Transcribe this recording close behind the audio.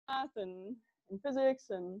math and physics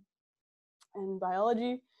and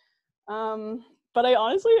biology. But I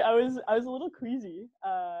honestly, I was a little queasy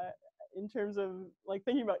in terms of like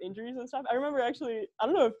thinking about injuries and stuff. I remember actually, I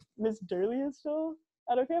don't know if Miss Durley is still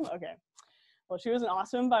at OCAM. Okay, well, she was an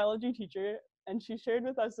awesome biology teacher, and she shared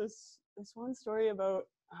with us this one story about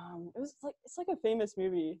it's like a famous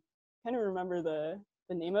movie. I can't even remember the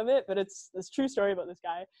name of it, but it's this true story about this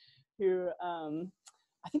guy who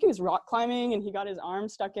I think he was rock climbing and he got his arm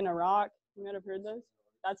stuck in a rock. You might have heard this.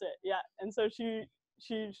 That's it, yeah. And so she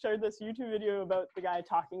shared this YouTube video about the guy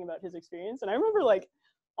talking about his experience, and I remember like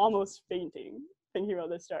almost fainting thinking about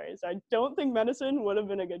this story. So I don't think medicine would have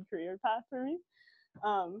been a good career path for me.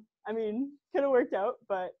 I mean, could have worked out,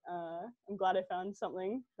 but I'm glad I found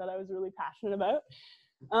something that I was really passionate about.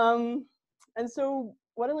 And so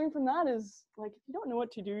what I learned from that is, like, if you don't know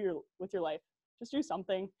what to do with your life, just do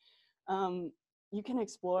something. You can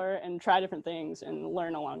explore and try different things and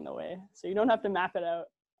learn along the way. So you don't have to map it out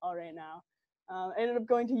all right now. I ended up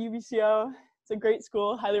going to UBCO. It's a great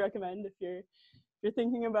school, highly recommend if you're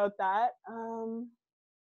thinking about that. And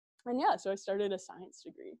yeah, so I started a science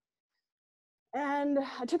degree. And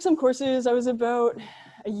I took some courses. I was about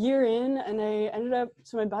a year in, and I ended up,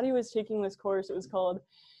 so my buddy was taking this course. It was called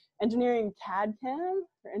Engineering CAD-CAM,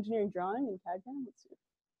 or Engineering Drawing in CAD-CAM. Let's see.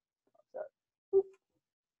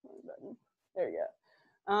 Button. There we go.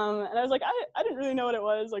 And I was like, I didn't really know what it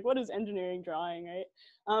was. Like, what is engineering drawing, right?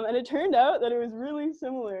 And it turned out that it was really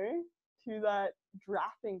similar to that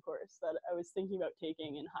drafting course that I was thinking about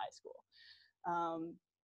taking in high school.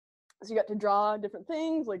 So you got to draw different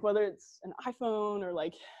things, like whether it's an iPhone or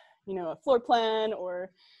like, you know, a floor plan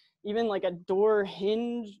or even like a door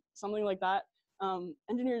hinge, something like that.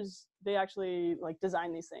 Engineers, they actually like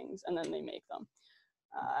design these things and then they make them.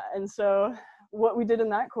 And so what we did in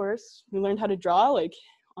that course, we learned how to draw like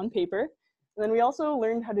on paper. And then we also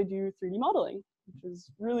learned how to do 3D modeling, which was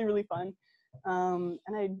really, really fun. And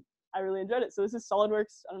I really enjoyed it. So this is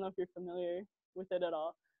SolidWorks. I don't know if you're familiar with it at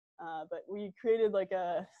all, but we created like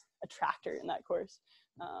a tractor in that course.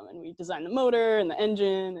 And we designed the motor and the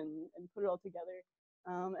engine and put it all together.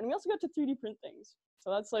 And we also got to 3D print things.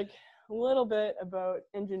 So that's like a little bit about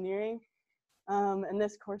engineering and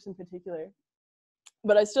this course in particular.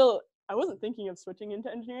 But I wasn't thinking of switching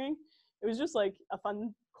into engineering. It was just like a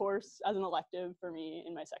fun course as an elective for me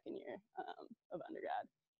in my second year of undergrad.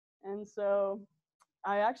 And so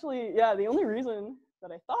I actually, the only reason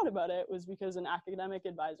that I thought about it was because an academic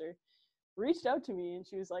advisor reached out to me and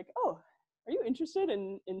she was like, oh, are you interested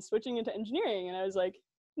in switching into engineering? And I was like,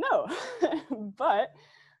 no, but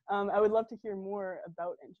I would love to hear more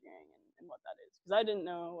about engineering and what that is, because I didn't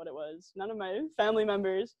know what it was. None of my family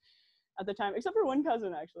members at the time, except for one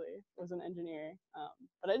cousin actually, was an engineer,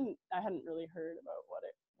 but I hadn't really heard about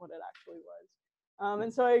what it actually was.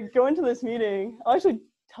 And so I go into this meeting. I'll actually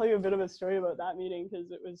tell you a bit of a story about that meeting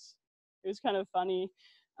because it was kind of funny.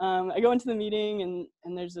 I go into the meeting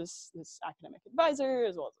and there's this academic advisor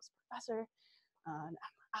as well as this professor. And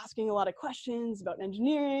I'm asking a lot of questions about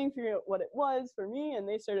engineering, figuring out what it was for me, and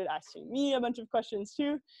they started asking me a bunch of questions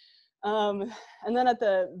too. And then at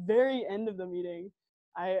the very end of the meeting,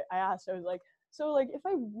 I asked, I was like, so like if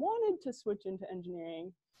I wanted to switch into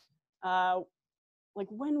engineering, like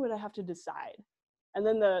when would I have to decide? And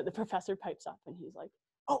then the professor pipes up and he's like,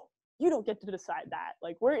 oh, you don't get to decide that.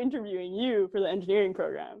 Like we're interviewing you for the engineering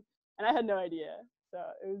program. And I had no idea. So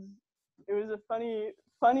it was a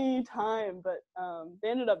funny time, but they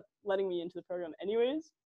ended up letting me into the program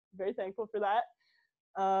anyways. Very thankful for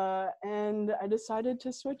that. And I decided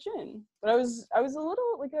to switch in. But I was a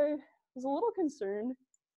little concerned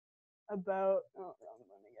about, oh, wrong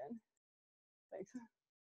one again. Thanks.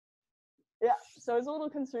 Yeah, so I was a little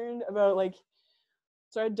concerned about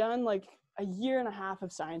so I'd done like a year and a half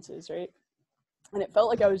of sciences, right? And it felt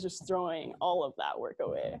like I was just throwing all of that work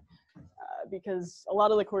away because a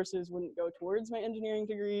lot of the courses wouldn't go towards my engineering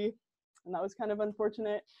degree, and that was kind of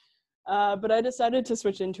unfortunate. But I decided to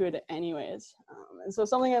switch into it anyways. And so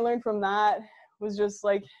something I learned from that was just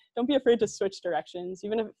like, don't be afraid to switch directions.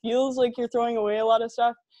 Even if it feels like you're throwing away a lot of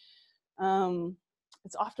stuff,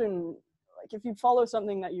 it's often like if you follow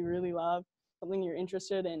something that you really love, something you're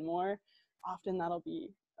interested in more, often that'll be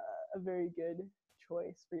a very good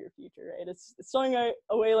choice for your future, right? It's throwing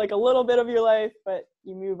away like a little bit of your life, but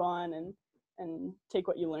you move on and take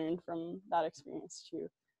what you learned from that experience too.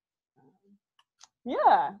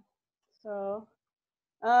 Yeah. So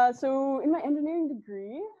in my engineering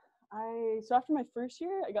degree, so after my first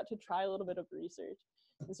year, I got to try a little bit of research.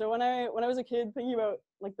 And so when I was a kid, thinking about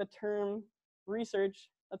like the term research,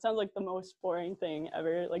 that sounds like the most boring thing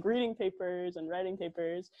ever, like reading papers and writing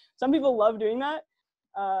papers. Some people love doing that,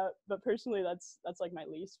 But personally, that's like my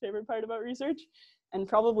least favorite part about research, and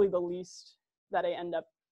probably the least that I end up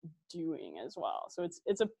doing as well. So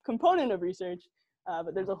it's a component of research,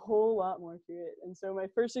 but there's a whole lot more to it. And so my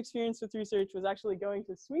first experience with research was actually going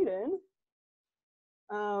to Sweden.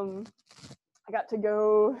 I got to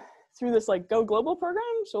go through this like Go Global program.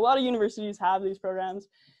 So a lot of universities have these programs,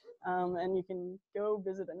 and you can go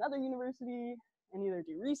visit another university and either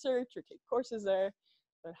do research or take courses there.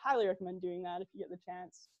 So I'd highly recommend doing that if you get the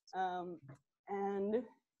chance. And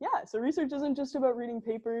yeah, so research isn't just about reading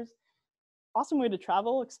papers. Awesome way to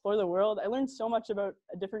travel, explore the world. I learned so much about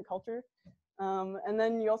a different culture. And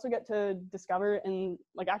then you also get to discover and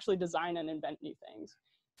like actually design and invent new things.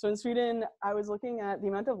 So in Sweden, I was looking at the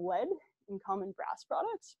amount of lead in common brass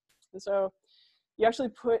products. And so you actually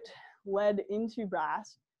put lead into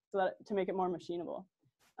brass so that to make it more machinable.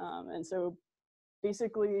 And so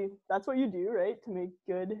basically that's what you do, right? To make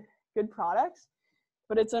good products.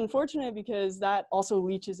 But it's unfortunate because that also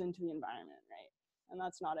leaches into the environment, right? And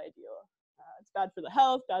that's not ideal. It's bad for the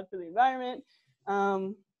health, bad for the environment,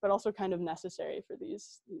 but also kind of necessary for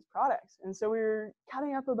these products. And so we were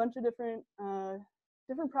cutting up a bunch of different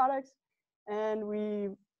products, and we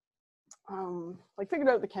like figured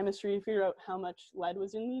out the chemistry, figured out how much lead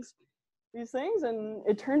was in these things, and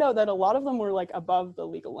it turned out that a lot of them were like above the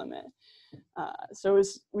legal limit. So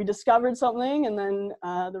we discovered something, and then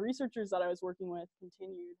the researchers that I was working with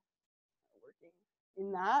continued working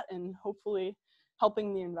in that and hopefully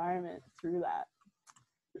helping the environment through that.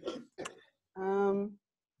 And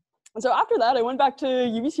so after that, I went back to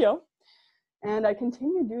UBCO and I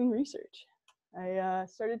continued doing research. I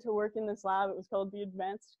started to work in this lab. It was called the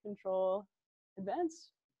Advanced Control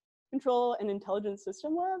and Intelligence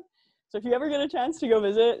System Lab. So if you ever get a chance to go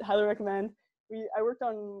visit, highly recommend. I worked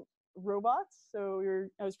on robots. So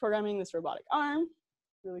I was programming this robotic arm,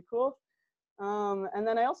 really cool. And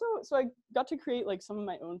then I got to create like some of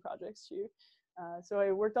my own projects too. So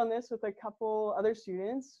I worked on this with a couple other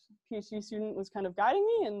students. PhD student was kind of guiding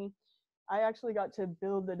me, and I actually got to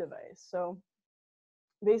build the device. So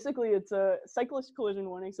basically it's a cyclist collision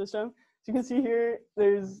warning system. So you can see here,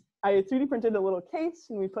 I 3D printed a little case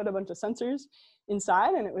and we put a bunch of sensors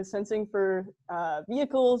inside, and it was sensing for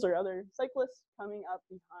vehicles or other cyclists coming up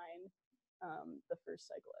behind the first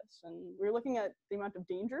cyclist. And we were looking at the amount of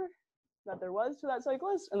danger that there was to that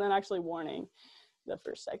cyclist and then actually warning the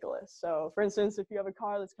first cyclist. So for instance, if you have a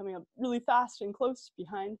car that's coming up really fast and close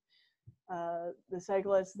behind the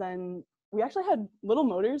cyclist, then we actually had little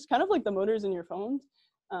motors, kind of like the motors in your phones,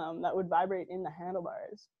 that would vibrate in the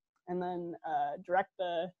handlebars and then direct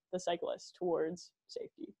the cyclist towards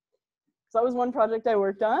safety. So that was one project I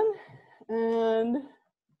worked on. And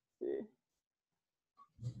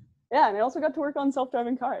yeah, and I also got to work on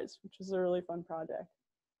self-driving cars, which was a really fun project.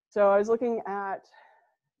 So I was looking at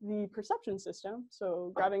the perception system.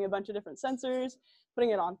 So grabbing a bunch of different sensors,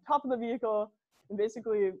 putting it on top of the vehicle, and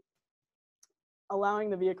basically allowing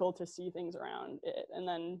the vehicle to see things around it, and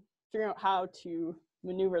then figuring out how to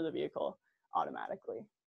maneuver the vehicle automatically.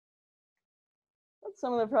 That's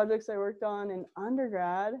some of the projects I worked on in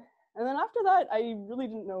undergrad. And then after that, I really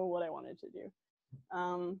didn't know what I wanted to do.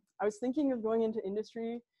 I was thinking of going into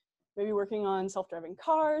industry, maybe working on self-driving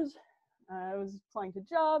cars. I was applying to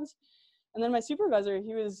jobs. And then my supervisor,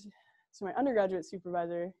 so my undergraduate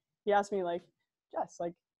supervisor, he asked me like, Jess,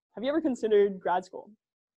 like, have you ever considered grad school?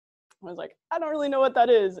 I was like, I don't really know what that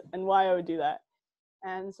is and why I would do that.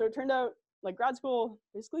 And so it turned out like grad school,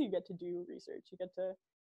 basically you get to do research. You get to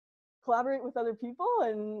collaborate with other people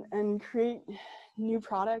and create new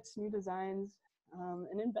products, new designs,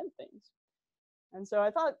 and invent things. And so I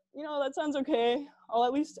thought, that sounds okay. I'll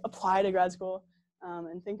at least apply to grad school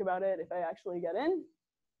and think about it if I actually get in.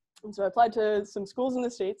 And so I applied to some schools in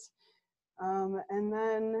the States, and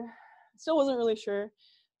then still wasn't really sure,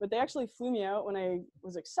 but they actually flew me out when I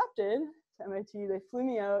was accepted to MIT. They flew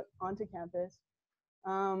me out onto campus,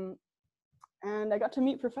 and I got to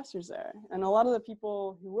meet professors there. And a lot of the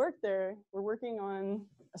people who worked there were working on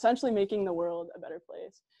essentially making the world a better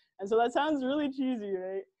place. And so that sounds really cheesy,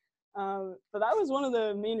 right? But that was one of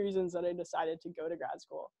the main reasons that I decided to go to grad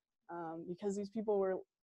school, because these people were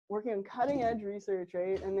working on cutting edge research,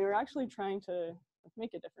 right? And they were actually trying to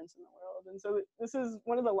make a difference in the world. And so this is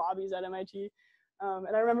one of the lobbies at MIT.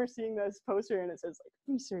 And I remember seeing this poster and it says like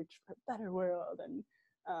research for a better world. And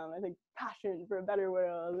I think passion for a better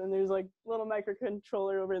world. And there's like a little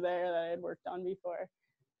microcontroller over there that I had worked on before.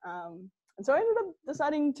 And so I ended up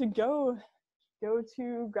deciding to go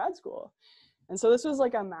to grad school. And so this was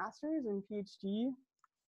like a master's and PhD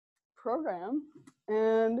program.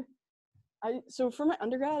 And so for my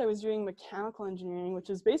undergrad, I was doing mechanical engineering, which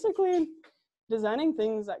is basically designing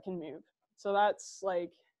things that can move. So that's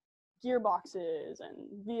like gearboxes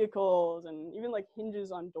and vehicles and even like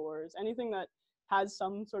hinges on doors, anything that has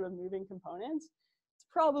some sort of moving components. It's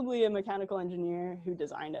probably a mechanical engineer who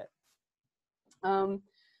designed it.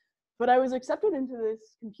 But I was accepted into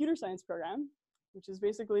this computer science program, which is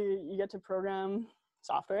basically you get to program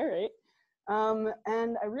software, right?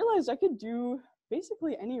 And I realized I could do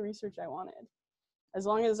basically any research I wanted, as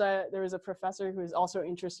long as there was a professor who was also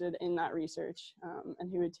interested in that research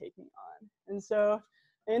and who would take me on. And so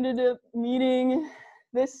I ended up meeting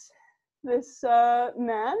this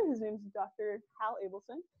man. His name's Dr. Hal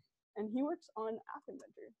Abelson, and he works on App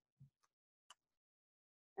Inventor.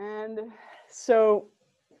 And so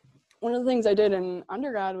one of the things I did in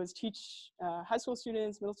undergrad was teach high school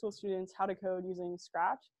students, middle school students how to code using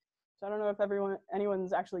Scratch. So I don't know if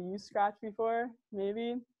anyone's actually used Scratch before,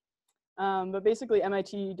 maybe. But basically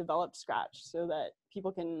MIT developed Scratch so that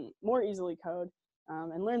people can more easily code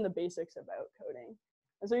and learn the basics about coding.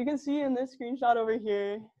 And so you can see in this screenshot over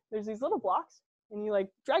here, there's these little blocks, and you like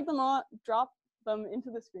drag them on, drop them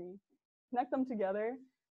into the screen, connect them together,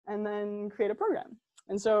 and then create a program.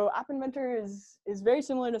 And so App Inventor is very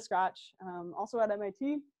similar to Scratch, also at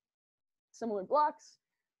MIT, similar blocks,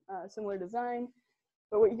 similar design.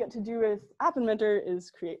 But what you get to do with App Inventor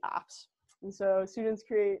is create apps. And so students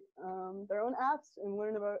create their own apps and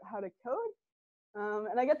learn about how to code.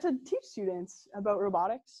 And I get to teach students about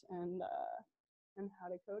robotics and how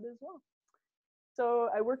to code as well. So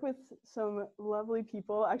I work with some lovely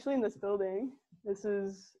people, actually in this building. This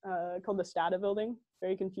is called the Stata building,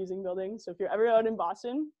 very confusing building. So if you're ever out in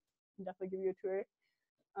Boston, I can definitely give you a tour.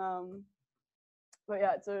 But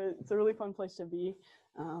yeah, it's a really fun place to be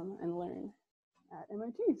and learn at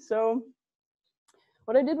MIT. So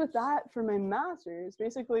what I did with that for my master's,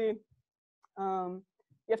 basically, you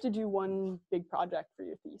have to do one big project for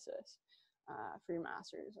your thesis for your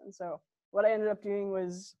master's. And so what I ended up doing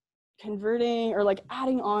was converting or like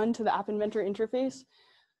adding on to the App Inventor interface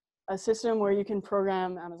a system where you can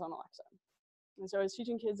program Amazon Alexa. And so I was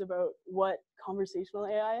teaching kids about what conversational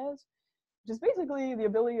AI is, which is basically the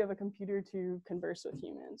ability of a computer to converse with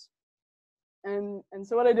humans. And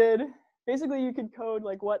so what I did, basically you could code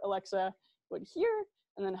like what Alexa would hear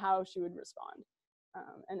and then how she would respond.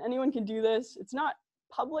 And anyone can do this. It's not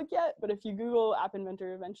public yet, but if you Google App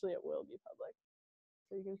Inventor, eventually it will be public.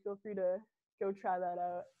 So you can feel free to go try that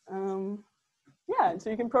out. Yeah, and so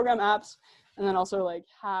you can program apps and then also like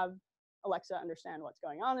have Alexa understand what's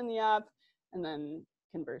going on in the app and then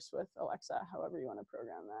converse with Alexa, however you want to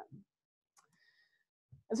program that.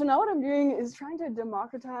 And so now what I'm doing is trying to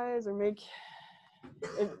democratize or make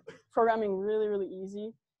programming really, really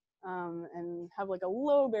easy and have like a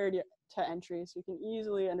low barrier to entry so you can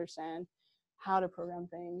easily understand how to program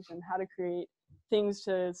things and how to create things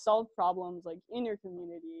to solve problems like in your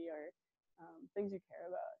community or things you care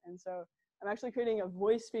about. And so I'm actually creating a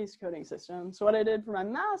voice-based coding system. So what I did for my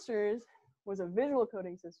master's was a visual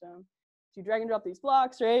coding system. So you drag and drop these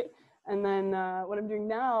blocks, right? And then what I'm doing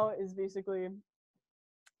now is basically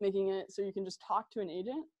making it so you can just talk to an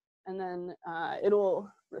agent and then it'll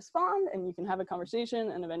respond and you can have a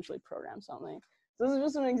conversation and eventually program something. So this is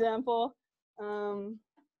just an example.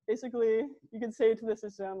 Basically, you could say to the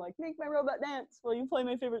system, like, make my robot dance while you play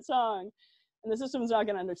my favorite song. And the system's not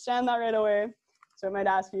gonna understand that right away. So it might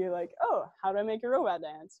ask you like, oh, how do I make a robot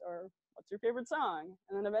dance? Or what's your favorite song?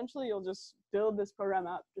 And then eventually you'll just build this program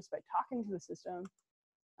up just by talking to the system.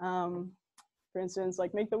 For instance,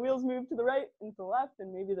 like make the wheels move to the right and to the left,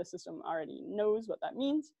 and maybe the system already knows what that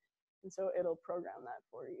means. And so it'll program that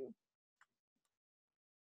for you.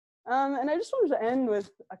 And I just wanted to end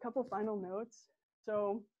with a couple final notes.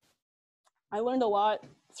 So I learned a lot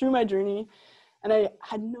through my journey, and I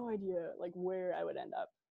had no idea like where I would end up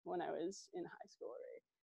when I was in high school,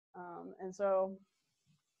 right? And so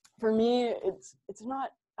for me, it's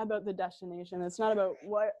not about the destination. It's not about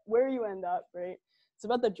where you end up, right? It's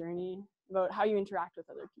about the journey, about how you interact with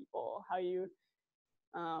other people, how you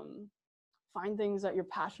find things that you're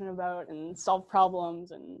passionate about and solve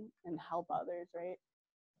problems and help others, right?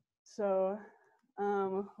 So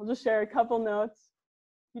I'll just share a couple notes.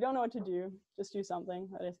 If you don't know what to do, just do something.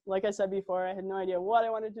 Like I said before, I had no idea what I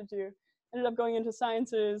wanted to do. Ended up going into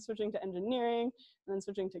sciences, switching to engineering, and then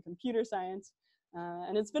switching to computer science.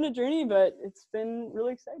 And it's been a journey, but it's been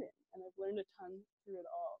really exciting. And I've learned a ton through it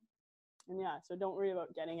all. And yeah, so don't worry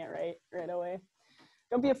about getting it right away.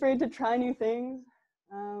 Don't be afraid to try new things.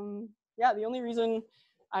 Yeah, the only reason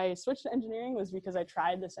I switched to engineering was because I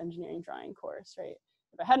tried this engineering drawing course, right?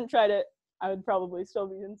 If I hadn't tried it, I would probably still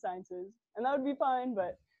be in sciences, and that would be fine,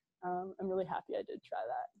 but I'm really happy I did try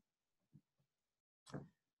that.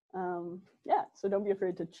 Yeah, so don't be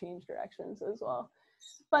afraid to change directions as well.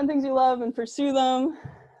 Find things you love and pursue them.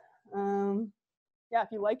 Yeah,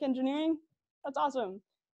 if you like engineering, that's awesome.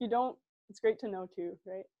 If you don't, it's great to know too,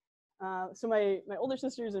 right? So my older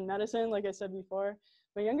sister is in medicine, like I said before.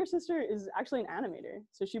 My younger sister is actually an animator,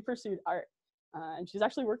 so she pursued art, and she's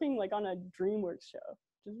actually working like on a DreamWorks show,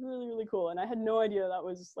 which is really, really cool. And I had no idea that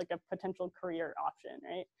was like a potential career option,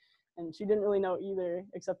 right? And she didn't really know either,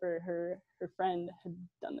 except for her friend had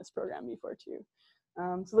done this program before too.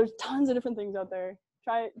 So there's tons of different things out there.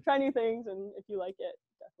 Try new things, and if you like it,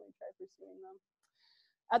 definitely try pursuing them.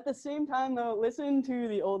 At the same time, though, listen to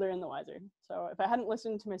the older and the wiser. So if I hadn't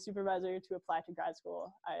listened to my supervisor to apply to grad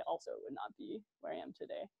school, I also would not be where I am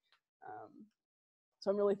today. So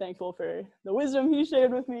I'm really thankful for the wisdom he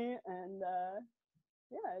shared with me, and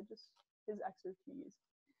yeah, just his expertise.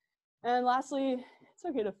 And lastly, it's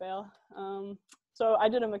okay to fail. So I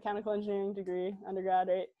did a mechanical engineering degree, undergrad,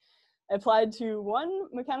 right? I applied to one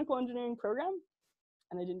mechanical engineering program,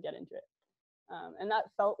 and I didn't get into it. And that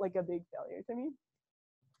felt like a big failure to me,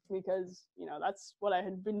 because, you know, that's what I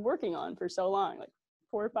had been working on for so long, like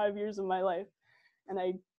 4 or 5 years of my life, and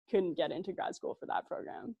I couldn't get into grad school for that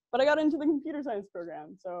program. But I got into the computer science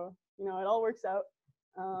program, so, you know, it all works out.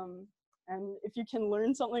 And if you can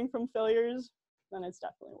learn something from failures, then it's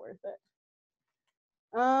definitely worth it.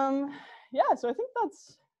 Yeah, so I think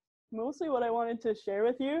that's mostly what I wanted to share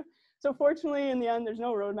with you. So fortunately, in the end, there's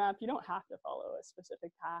no roadmap. You don't have to follow a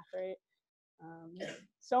specific path, right?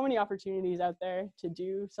 So many opportunities out there to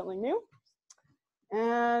do something new.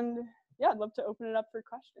 And yeah, I'd love to open it up for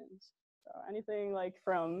questions. So anything like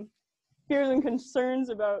from fears and concerns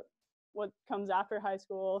about what comes after high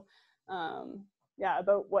school, yeah,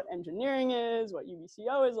 about what engineering is, what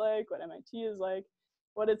UBCO is like, what MIT is like,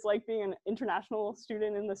 what it's like being an international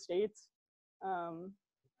student in the States.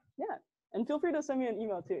 Yeah, and feel free to send me an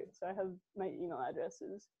email too. So I have my email address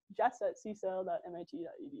is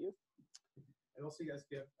jess@ccel.mit.edu. And also, you guys,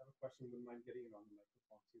 if you have a question, wouldn't mind getting it on the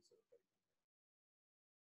microphone too, so that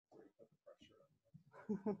they can put the pressure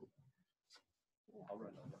on. I'll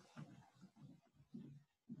run over.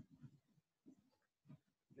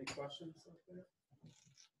 Any questions up there?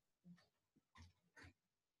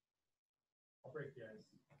 I'll break the ice.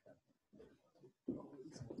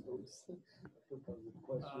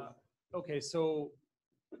 Okay, so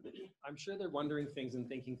I'm sure they're wondering things and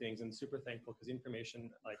thinking things, and super thankful because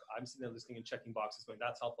information, like I'm sitting there listening and checking boxes going,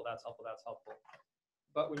 that's helpful, that's helpful, that's helpful.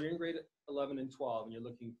 But when you're in grade 11 and 12 and you're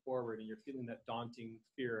looking forward and you're feeling that daunting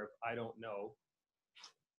fear of, I don't know,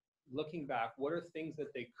 looking back, what are things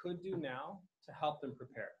that they could do now to help them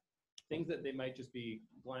prepare? Things that they might just be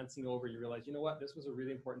glancing over, you realize, you know what, this was a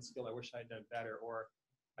really important skill, I wish I had done better, or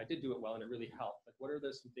I did do it well and it really helped. Like, what are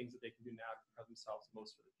there some things that they can do now to prepare themselves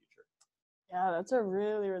most for the future? Yeah, that's a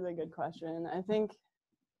really, really good question. I think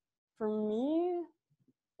for me,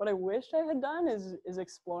 what I wish I had done is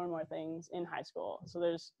explore more things in high school. So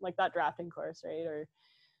there's like that drafting course, right?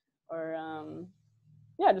 Or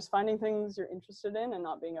yeah, just finding things you're interested in and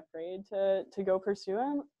not being afraid to go pursue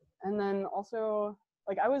them. And then also,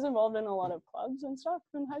 like, I was involved in a lot of clubs and stuff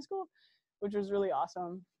in high school, which was really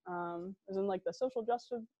awesome. I was in like the social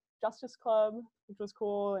justice club, which was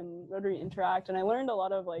cool, and Rotary Interact, and I learned a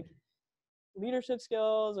lot of like leadership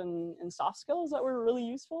skills and soft skills that were really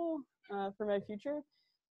useful for my future.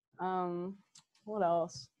 What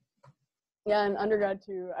else? Yeah, in undergrad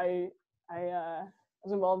too, I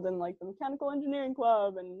was involved in like the mechanical engineering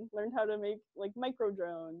club and learned how to make like micro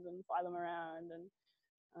drones and fly them around.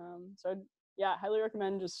 And so yeah, highly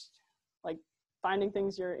recommend just like finding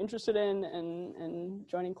things you're interested in and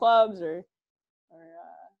joining clubs or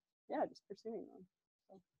yeah, just pursuing them.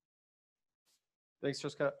 So. Thanks,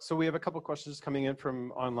 Jessica. So we have a couple questions coming in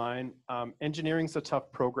from online. Engineering's a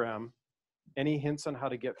tough program. Any hints on how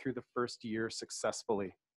to get through the first year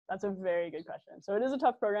successfully? That's a very good question. So it is a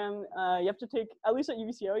tough program. You have to take, at least at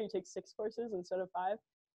UBCO, you take 6 courses instead of 5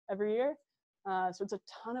 every year. So it's a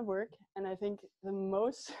ton of work. And I think the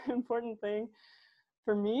most important thing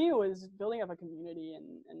for me was building up a community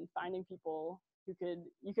and finding people who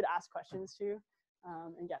you could ask questions to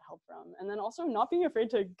and get help from. And then also not being afraid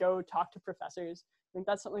to go talk to professors. I think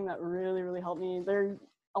that's something that really, really helped me.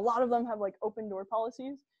 A lot of them have like open door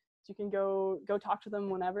policies. So you can go talk to them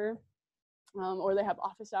whenever. Or they have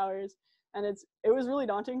office hours, and it was really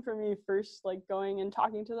daunting for me first, like going and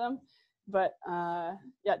talking to them, but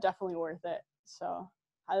yeah, definitely worth it. So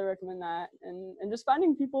highly recommend that, and just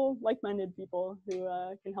finding people, like-minded people who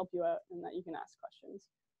can help you out and that you can ask questions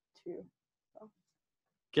to. So.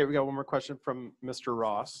 Okay, we got one more question from Mr.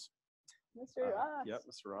 Ross. Mr. Ross. Yep,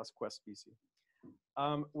 Mr. Ross, Quest BC.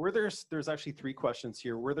 There's actually 3 questions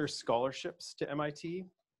here. Were there scholarships to MIT?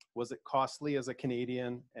 Was it costly as a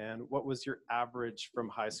Canadian? And what was your average from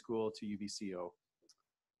high school to UBCO?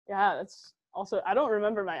 Yeah, that's also, I don't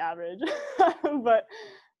remember my average, but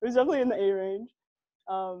it was definitely in the A range.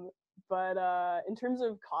 But in terms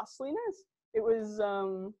of costliness, it was,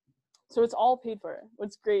 so it's all paid for.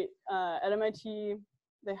 What's great, at MIT,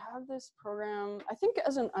 they have this program, I think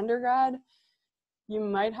as an undergrad, you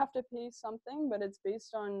might have to pay something, but it's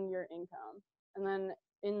based on your income. And then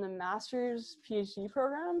in the master's PhD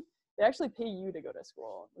program, they actually pay you to go to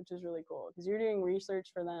school, which is really cool because you're doing research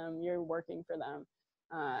for them, you're working for them.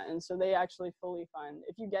 And so they actually fully fund.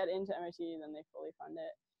 If you get into MIT, then they fully fund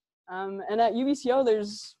it. And at UBCO,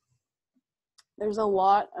 there's a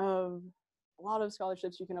lot of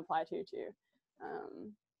scholarships you can apply to too.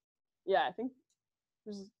 Yeah, I think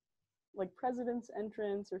there's like president's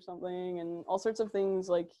entrance or something, and all sorts of things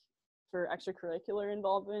like for extracurricular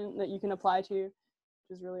involvement that you can apply to, which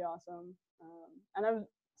is really awesome. And I'm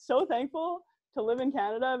so thankful to live in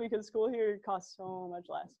Canada because school here costs so much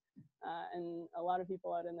less. And a lot of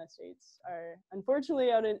people out in the States are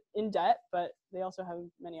unfortunately out in debt, but they also have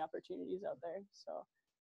many opportunities out there. So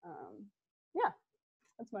yeah,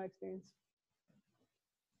 that's my experience.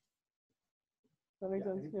 Does that make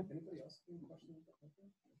sense? Yeah. Anybody else have any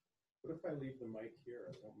questions? What if I leave the mic here?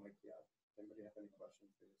 I won't mic yet. Anybody have any questions?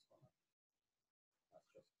 They just want to ask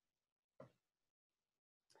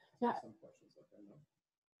Yeah. some questions that they know.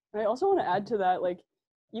 I also want to add to that, like,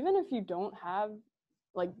 even if you don't have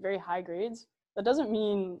like very high grades, that doesn't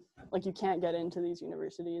mean like you can't get into these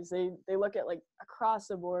universities. They look at like across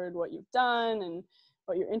the board what you've done and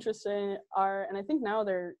what your interests in are. And I think now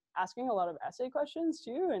they're asking a lot of essay questions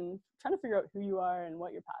too, and trying to figure out who you are and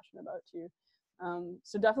what you're passionate about too.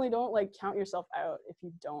 So definitely don't like count yourself out if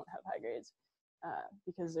you don't have high grades,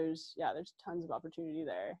 because there's tons of opportunity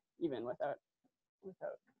there even without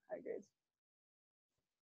high grades.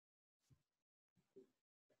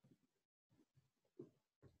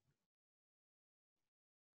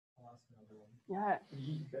 I'll ask another one. Yeah.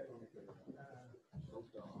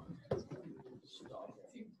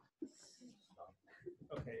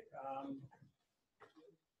 Okay.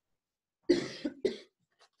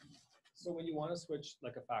 So when you want to switch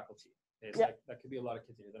like a faculty, it's like that could be a lot of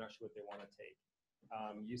kids in here. They're not sure what they want to take.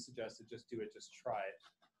 You suggested just do it, just try it.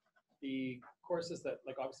 The courses that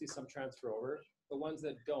like obviously some transfer over, the ones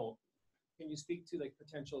that don't, can you speak to like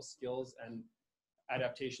potential skills and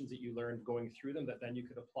adaptations that you learned going through them that then you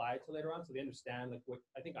could apply to later on, so they understand like what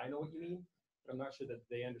I think I know what you mean, but I'm not sure that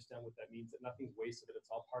they understand what that means, that nothing's wasted, that it's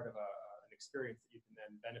all part of an experience that you can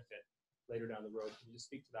then benefit later down the road. Can you just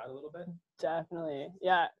speak to that a little bit? Definitely.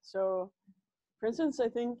 Yeah. So for instance, I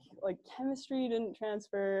think like chemistry didn't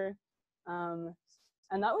transfer.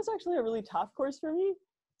 And that was actually a really tough course for me.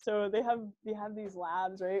 So they have these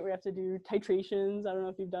labs, right? We have to do titrations. I don't know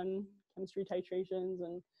if you've done chemistry titrations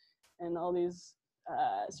and all these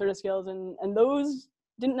sort of skills. And those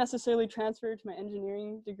didn't necessarily transfer to my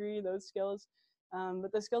engineering degree, those skills.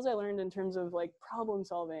 But the skills I learned in terms of like problem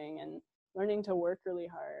solving and learning to work really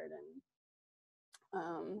hard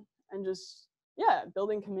and just, yeah,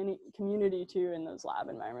 building community too in those lab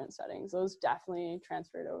environment settings. Those definitely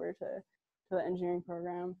transferred over to the engineering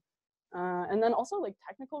program. And then also like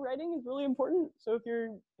technical writing is really important. So if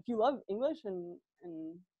you love English and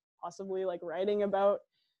possibly like writing about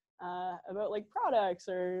like products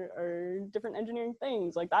or different engineering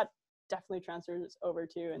things, like that definitely transfers over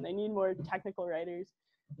too. And they need more technical writers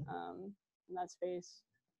in that space.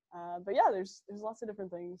 But yeah, there's lots of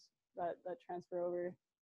different things that transfer over.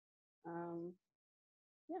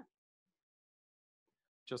 Yeah.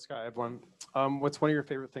 Jessica, I have one. What's one of your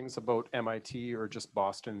favorite things about MIT or just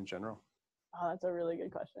Boston in general? Oh, that's a really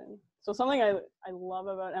good question. So something I love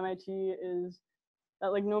about MIT is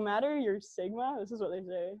that like no matter your sigma, this is what they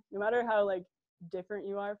say, no matter how like different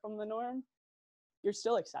you are from the norm, you're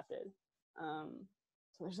still accepted. So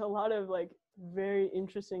there's a lot of like very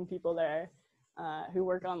interesting people there who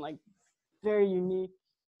work on like very unique,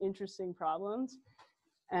 interesting problems.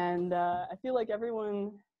 And I feel like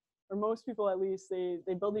everyone, or most people at least,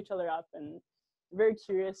 they build each other up and are very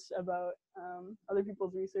curious about other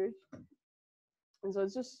people's research. And so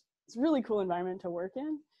it's a really cool environment to work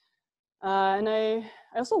in. And I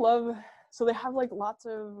also love, so they have like lots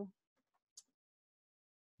of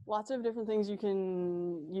different things you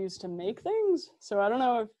can use to make things. So I don't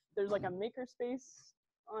know if there's like a makerspace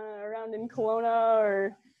around in Kelowna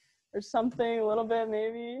or something a little bit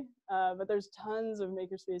maybe, but there's tons of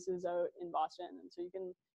makerspaces out in Boston. And so you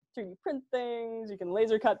can 3D print things, you can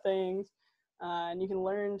laser cut things, and you can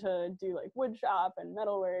learn to do like wood shop and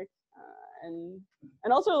metalwork. And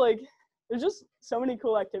also like there's just so many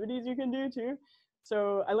cool activities you can do too.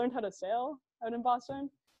 So I learned how to sail out in Boston,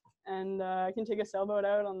 and I can take a sailboat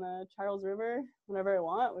out on the Charles River whenever I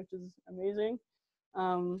want, which is amazing.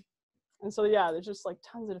 And so yeah, there's just like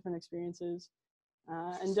tons of different experiences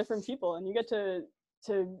and different people, and you get to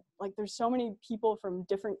like there's so many people from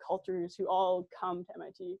different cultures who all come to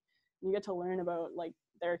MIT. And you get to learn about like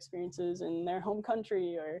their experiences in their home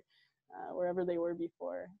country or wherever they were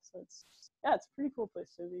before. So it's a pretty cool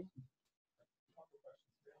place to be.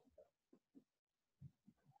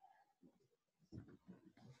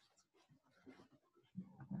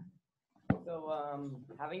 So,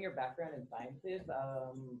 having your background in sciences,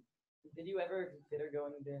 did you ever consider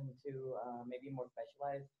going into maybe a more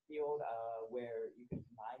specialized field where you could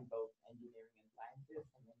combine both engineering and sciences,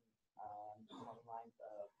 and then along the lines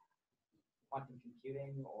of quantum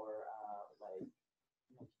computing or like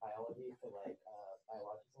biology, so like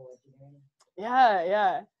biological engineering?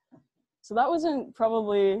 Yeah. So that wasn't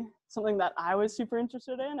probably something that I was super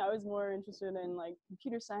interested in. I was more interested in like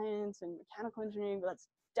computer science and mechanical engineering, but that's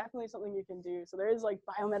definitely something you can do. So there is like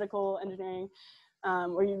biomedical engineering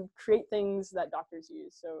where you create things that doctors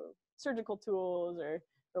use. So surgical tools or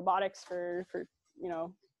robotics for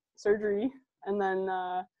surgery. And then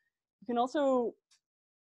you can also,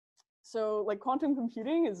 so like quantum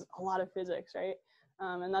computing is a lot of physics, right?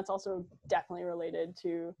 And that's also definitely related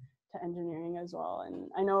to engineering as well. And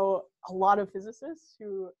I know a lot of physicists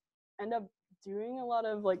who end up doing a lot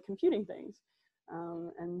of like computing things.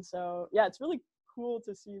 And so, yeah, it's really cool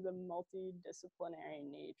to see the multidisciplinary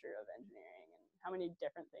nature of engineering and how many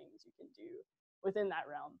different things you can do within that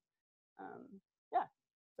realm. Yeah,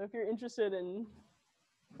 so if you're interested in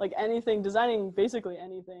like anything, designing basically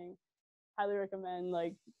anything, highly recommend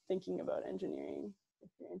like thinking about engineering if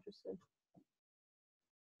you're interested.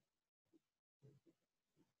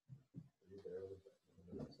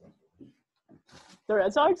 The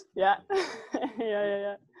Red Sox? Yeah.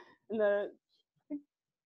 yeah. And the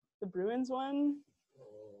Bruins won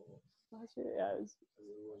last year. Yeah, it was,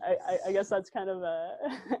 I guess that's kind of a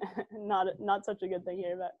not such a good thing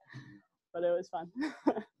here, but it was fun.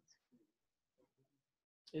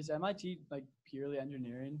 Is MIT like purely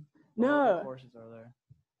engineering? No. What courses are there?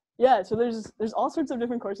 Yeah, so there's all sorts of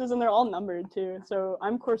different courses, and they're all numbered too. So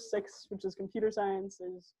I'm course 6, which is computer science.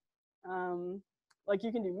 There's like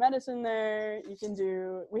you can do medicine there.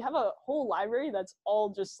 We have a whole library that's all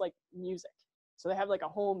just like music. So they have like a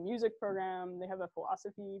whole music program. They have a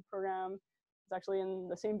philosophy program. It's actually in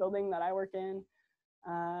the same building that I work in.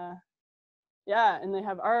 Yeah, and they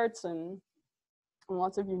have arts and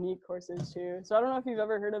lots of unique courses too. So I don't know if you've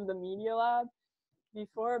ever heard of the Media Lab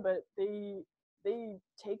before, but they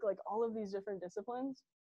take like all of these different disciplines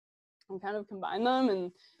and kind of combine them,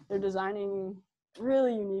 and they're designing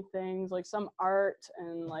really unique things, like some art,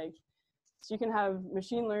 and like, so you can have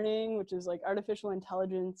machine learning, which is like artificial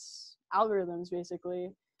intelligence algorithms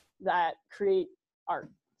basically that create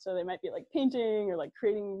art. So they might be like painting or like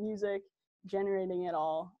creating music, generating it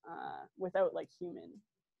all without like humans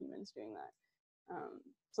doing that.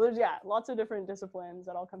 So there's lots of different disciplines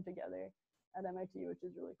that all come together at MIT, which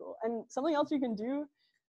is really cool. And something else you can do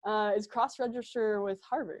is cross-register with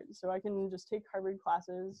Harvard. So I can just take Harvard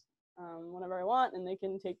classes whenever I want, and they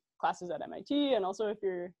can take classes at MIT. And also if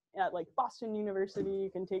you're at like Boston University, you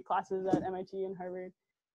can take classes at MIT and Harvard.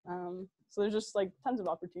 So there's just like tons of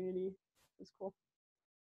opportunity. It's cool.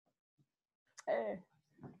 Hey.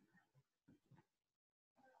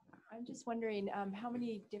 I'm just wondering, how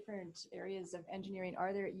many different areas of engineering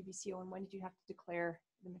are there at UBCO, and when did you have to declare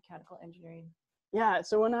the mechanical engineering? Yeah,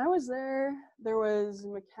 so when I was there, there was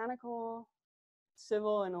mechanical,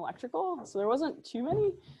 civil, and electrical. So there wasn't too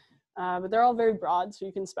many, but they're all very broad. So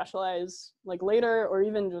you can specialize like later, or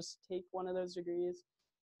even just take one of those degrees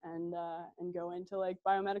and go into like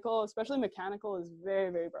biomedical. Especially mechanical is very,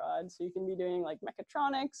 very broad. So you can be doing like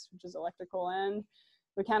mechatronics, which is electrical and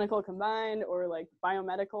mechanical combined, or like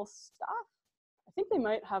biomedical stuff. I think they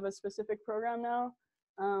might have a specific program now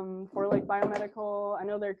for like biomedical. I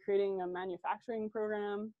know they're creating a manufacturing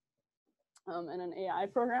program and an AI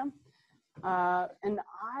program. And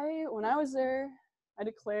when I was there, I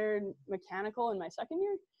declared mechanical in my second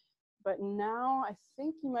year, but now I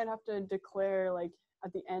think you might have to declare like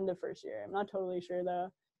at the end of first year. I'm not totally sure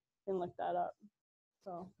though. You can look that up.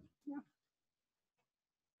 So yeah.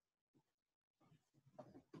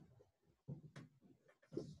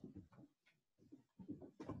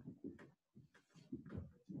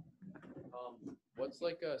 What's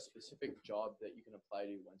like a specific job that you can apply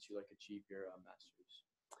to once you like achieve your master's?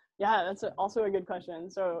 Yeah, that's also a good question.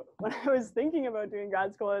 So when I was thinking about doing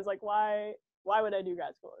grad school, I was like, why why would I do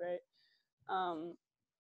grad school, right?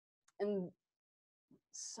 And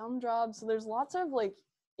some jobs, so there's lots of like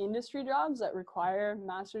industry jobs that require a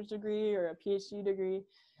master's degree or a PhD degree,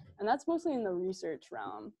 and that's mostly in the research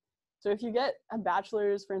realm. So if you get a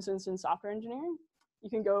bachelor's, for instance, in software engineering, you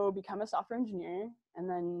can go become a software engineer, and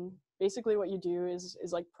then basically what you do is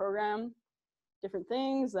like program different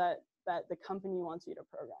things that the company wants you to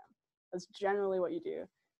program. That's generally what you do.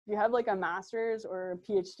 If you have like a master's or a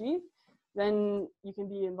PhD, then you can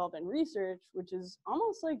be involved in research, which is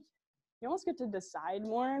almost like you almost get to decide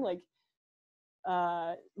more, like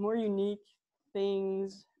more unique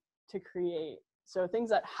things to create. So things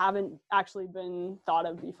that haven't actually been thought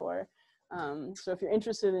of before. So if you're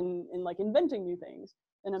interested in like inventing new things,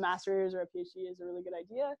 then a master's or a PhD is a really good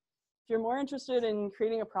idea. If you're more interested in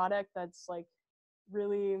creating a product that's like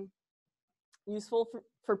really useful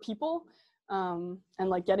for people, and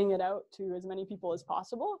like getting it out to as many people as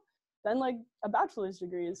possible, then like a bachelor's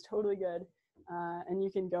degree is totally good. And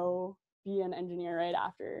you can go be an engineer right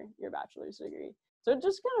after your bachelor's degree. So it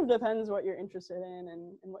just kind of depends what you're interested in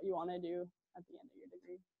and what you want to do at the end of your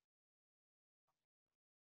degree.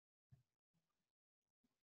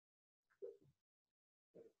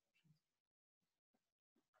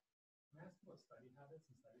 Can I ask about study habits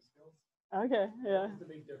and study skills? Okay, yeah. What's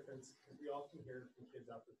the big difference? Because we often hear from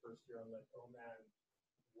kids after first year, I'm like, oh man,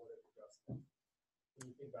 what an adjustment. Can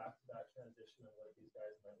you think back to that transition and what these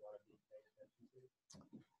guys might want to be paying attention to?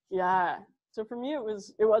 Yeah. So for me, it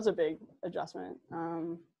was a big adjustment.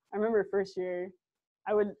 I remember first year,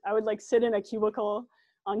 I would like sit in a cubicle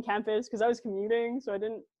on campus because I was commuting, so I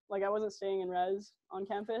wasn't staying in res on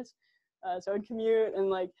campus. So I would commute and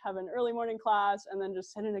like have an early morning class and then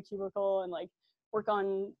just sit in a cubicle and like work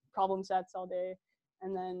on problem sets all day,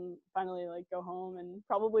 and then finally like go home and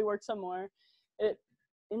probably work some more.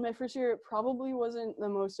 In my first year, it probably wasn't the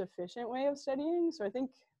most efficient way of studying. So I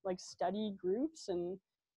think like study groups and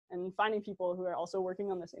finding people who are also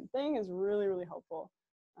working on the same thing is really, really helpful.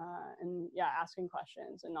 And yeah, asking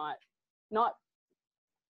questions and like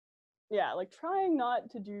trying not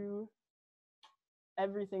to do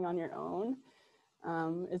everything on your own.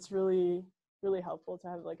 It's really, really helpful to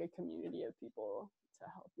have like a community of people to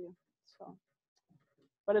help you. So,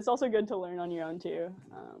 but it's also good to learn on your own too,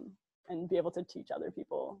 and be able to teach other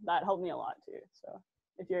people. That helped me a lot too. So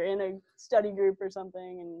if you're in a study group or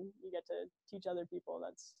something and you get to teach other people,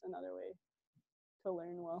 that's another way to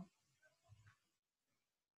learn well.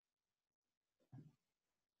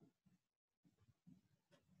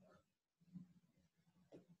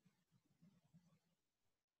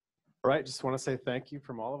 All right, just want to say thank you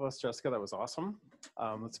from all of us, Jessica. That was awesome.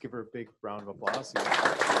 Let's give her a big round of applause.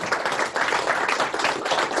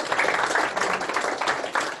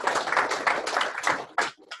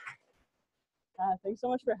 Thanks so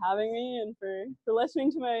much for having me and for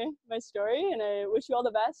listening to my story, and I wish you all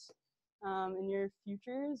the best in your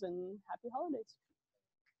futures, and happy holidays.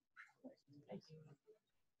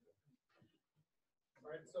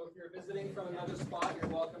 All right, so if you're visiting from another spot, you're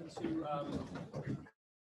welcome to